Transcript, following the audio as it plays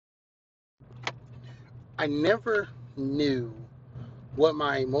I never knew what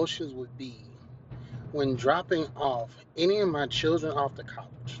my emotions would be when dropping off any of my children off to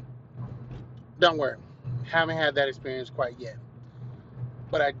college. Don't worry, haven't had that experience quite yet.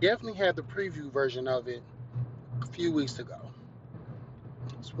 But I definitely had the preview version of it a few weeks ago.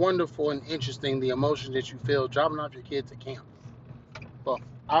 It's wonderful and interesting the emotions that you feel dropping off your kids at camp. Well,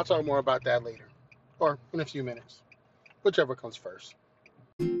 I'll talk more about that later, or in a few minutes, whichever comes first.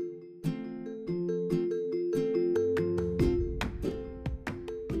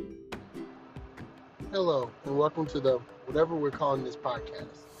 Hello, and welcome to the whatever we're calling this podcast.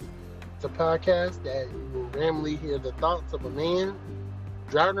 It's a podcast that you will randomly hear the thoughts of a man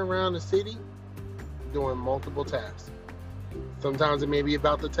driving around the city doing multiple tasks. Sometimes it may be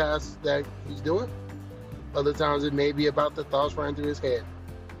about the tasks that he's doing. Other times it may be about the thoughts running through his head.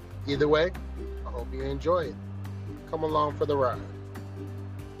 Either way, I hope you enjoy it. Come along for the ride.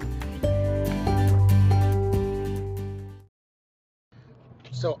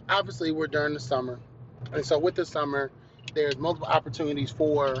 So obviously we're during the summer. And so with the summer, there's multiple opportunities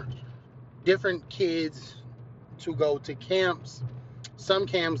for different kids to go to camps. Some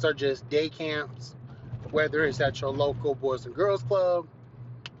camps are just day camps, whether it's at your local Boys and Girls Club,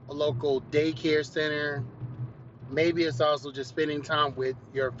 a local daycare center. Maybe it's also just spending time with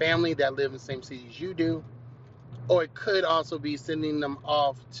your family that live in the same city as you do. Or it could also be sending them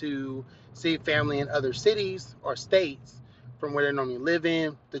off to see family in other cities or states from where they normally live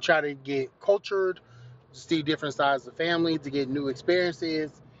in to try to get cultured, to see different sides of the family, to get new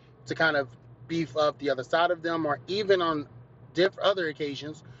experiences, to kind of beef up the other side of them, or even on other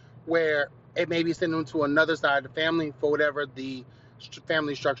occasions where it may be sending them to another side of the family for whatever the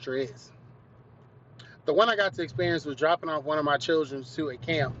family structure is. The one I got to experience was dropping off one of my children to a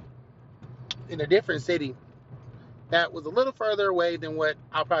camp in a different city that was a little further away than what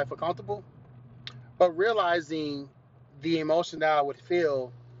I probably feel comfortable, but realizing the emotion that I would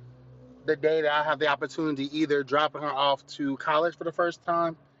feel the day that I have the opportunity, either dropping her off to college for the first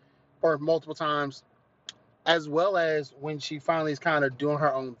time or multiple times, as well as when she finally is kind of doing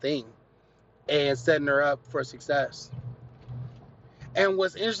her own thing and setting her up for success. And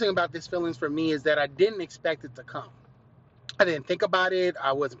what's interesting about this feelings for me is that I didn't expect it to come. I didn't think about it.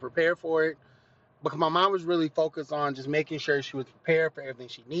 I wasn't prepared for it because my mom was really focused on just making sure she was prepared for everything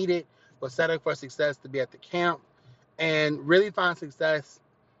she needed, was set up for success to be at the camp, and really find success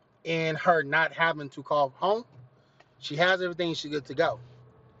in her not having to call home. She has everything, she's good to go.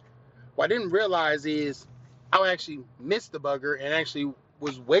 What I didn't realize is I actually missed the bugger and actually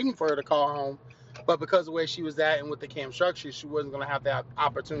was waiting for her to call home, but because of where she was at and with the camp structure, she wasn't going to have that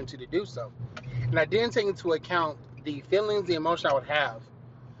opportunity to do so. And I didn't take into account the feelings, the emotion I would have.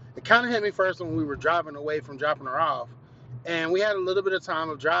 It kind of hit me first when we were driving away from dropping her off, and we had a little bit of time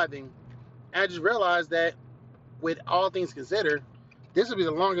of driving, and I just realized that with all things considered, this would be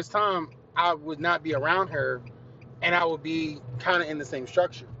the longest time I would not be around her, and I would be kind of in the same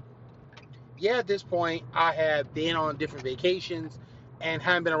structure. Yeah, at this point, I had been on different vacations and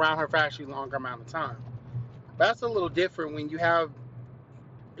hadn't been around her for actually a longer amount of time. That's a little different when you have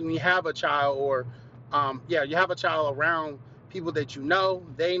a child, or you have a child around people that you know,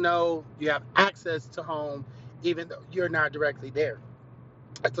 they know, you have access to home, even though you're not directly there.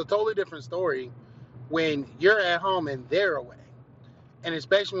 It's a totally different story when you're at home and they're away. And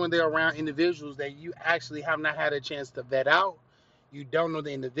especially when they're around individuals that you actually have not had a chance to vet out. You don't know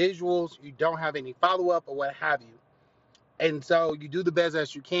the individuals, you don't have any follow-up or what have you. And so you do the best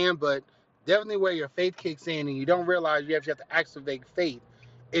as you can, but definitely where your faith kicks in and you don't realize you actually have to activate faith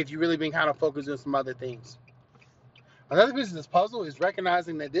if you really been kind of focused on some other things. Another piece of this puzzle is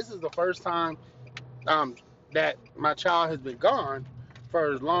recognizing that this is the first time that my child has been gone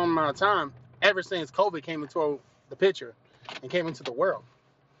for a long amount of time ever since COVID came into the picture and came into the world.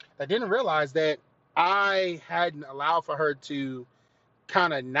 I didn't realize that I hadn't allowed for her to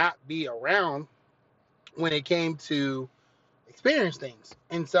kind of not be around when it came to experience things.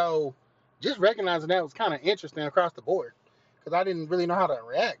 And so just recognizing that was kind of interesting across the board because I didn't really know how to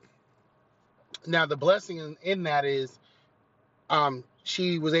react. Now, the blessing in that is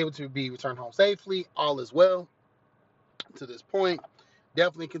she was able to be returned home safely. All is well to this point.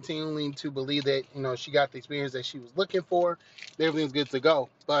 Definitely continuing to believe that, she got the experience that she was looking for. Everything's good to go.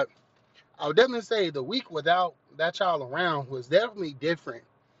 But I would definitely say the week without that child around was definitely different.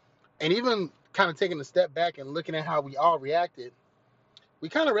 And even kind of taking a step back and looking at how we all reacted, we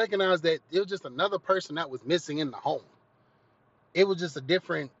kind of recognized that it was just another person that was missing in the home. It was just a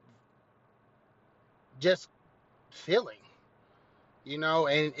different, just feeling,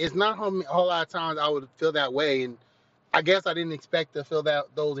 and it's not a whole lot of times I would feel that way. And I guess I didn't expect to feel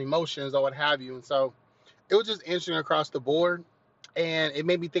those emotions or what have you. And so it was just interesting across the board. And it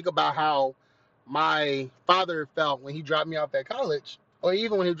made me think about how my father felt when he dropped me off at college, or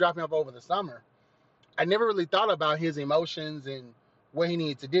even when he dropped me off over the summer. I never really thought about his emotions and what he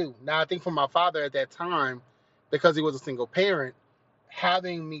needed to do. Now, I think for my father at that time, because he was a single parent,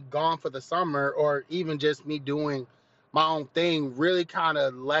 having me gone for the summer or even just me doing my own thing really kind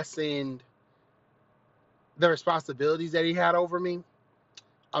of lessened the responsibilities that he had over me.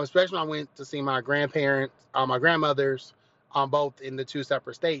 Especially when I went to see my grandparents, my grandmothers, both in the two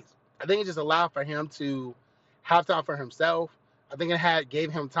separate states. I think it just allowed for him to have time for himself. I think it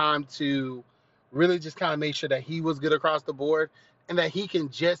gave him time to really just kind of make sure that he was good across the board and that he can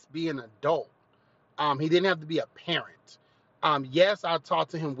just be an adult. He didn't have to be a parent. Yes, I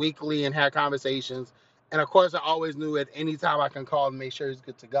talked to him weekly and had conversations, and of course, I always knew at any time I can call and make sure he's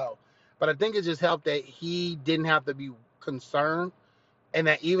good to go. But I think it just helped that he didn't have to be concerned, and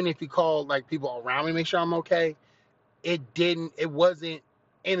that even if he called like people around me make sure I'm okay, it wasn't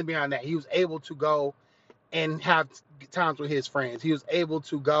anything beyond that. He was able to go and have times with his friends. He was able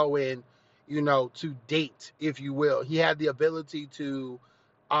to go and, to date, if you will. He had the ability to,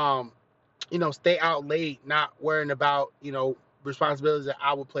 um, stay out late, not worrying about, responsibilities that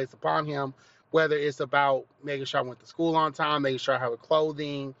I would place upon him, whether it's about making sure I went to school on time, making sure I have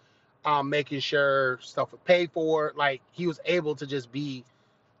clothing, making sure stuff was paid for. Like, he was able to just be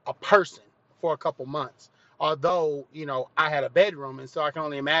a person for a couple months. Although, I had a bedroom, and so I can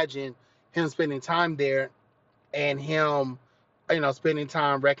only imagine him spending time there and him, spending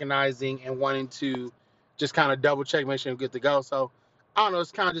time recognizing and wanting to just kind of double check, make sure I'm good to go. So I don't know,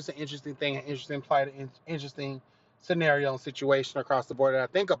 it's kind of just an interesting thing, an interesting plight, an interesting scenario and situation across the board that I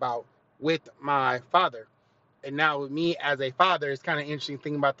think about with my father. And now with me as a father, it's kind of interesting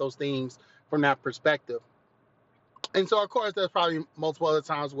thinking about those things from that perspective. And so, of course, there's probably multiple other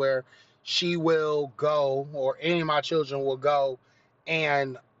times where she will go, or any of my children will go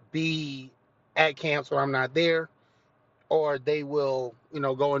and be at camps where I'm not there, or they will,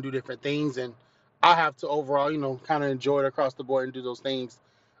 go and do different things. And I have to overall, kind of enjoy it across the board and do those things.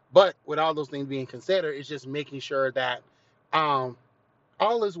 But with all those things being considered, it's just making sure that um,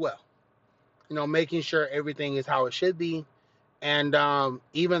 all is well, making sure everything is how it should be. And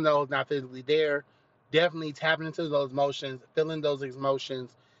even though it's not physically there, definitely tapping into those emotions, feeling those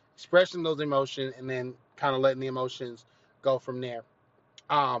emotions, expressing those emotions, and then kind of letting the emotions go from there.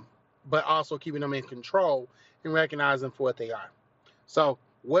 Um, but also keeping them in control and recognizing them for what they are. So,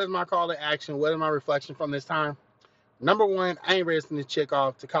 what is my call to action? What is my reflection from this time? Number one, I ain't ready to send this chick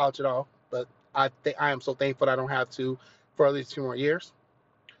off to college at all, but I am so thankful that I don't have to for at least 2 more years.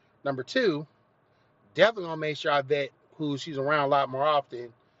 Number two, definitely gonna make sure I vet who she's around a lot more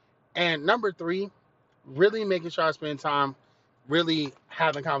often. And number three, really making sure I spend time really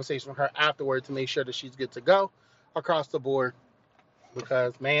having conversation with her afterward to make sure that she's good to go across the board.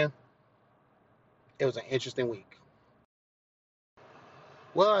 Because, man, it was an interesting week.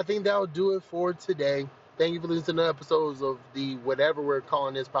 Well, I think that'll do it for today. Thank you for listening to the episodes of the whatever we're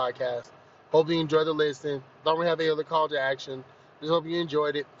calling this podcast. Hope you enjoyed the listen. Don't really have any other call to action. Just hope you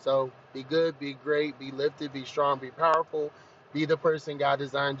enjoyed it. So be good, be great, be lifted, be strong, be powerful, be the person God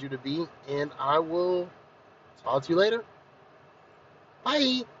designed you to be. And I will talk to you later.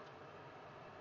 Bye.